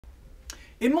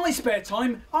In my spare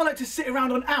time, I like to sit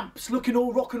around on amps looking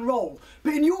all rock and roll.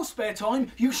 But in your spare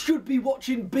time, you should be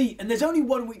watching Beat, and there's only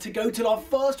 1 week to go till our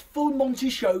first full Monty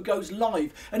show goes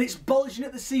live, and it's bulging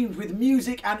at the seams with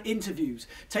music and interviews.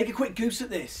 Take a quick goose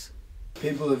at this.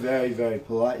 People are very, very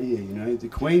polite here, you know. The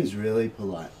Queen's really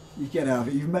polite. You get out of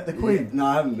it, you've met the Queen? Yeah, no,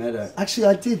 I haven't met her. Actually,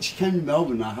 I did. She came to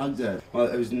Melbourne and I hugged her. Well,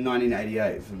 it was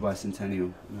 1988 for the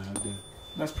bicentennial, and I hugged her.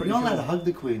 That's pretty You're not cool. allowed to hug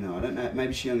the Queen, though. I don't know.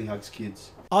 Maybe she only hugs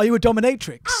kids. Are you a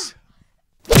dominatrix?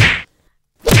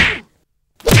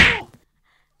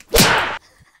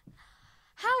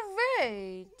 How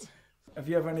rude. Have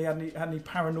you ever had any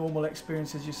paranormal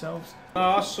experiences yourselves?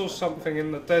 I saw something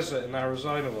in the desert in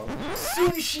Arizona once.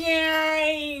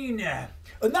 Sunshine!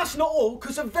 And that's not all,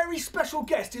 because a very special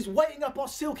guest is waiting up our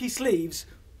silky sleeves.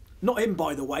 Not him,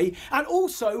 by the way. And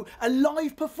also a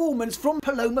live performance from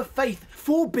Paloma Faith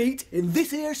for Beat in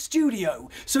this here studio.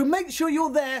 So make sure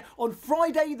you're there on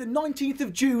Friday the 19th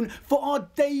of June for our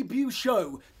debut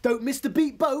show. Don't miss the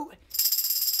Beat boat.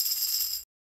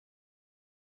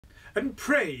 And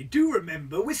pray do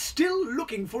remember, we're still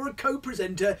looking for a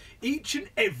co-presenter each and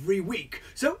every week.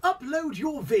 So upload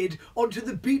your vid onto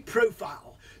the Beat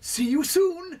profile. See you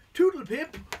soon, Toodle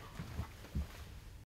Pip.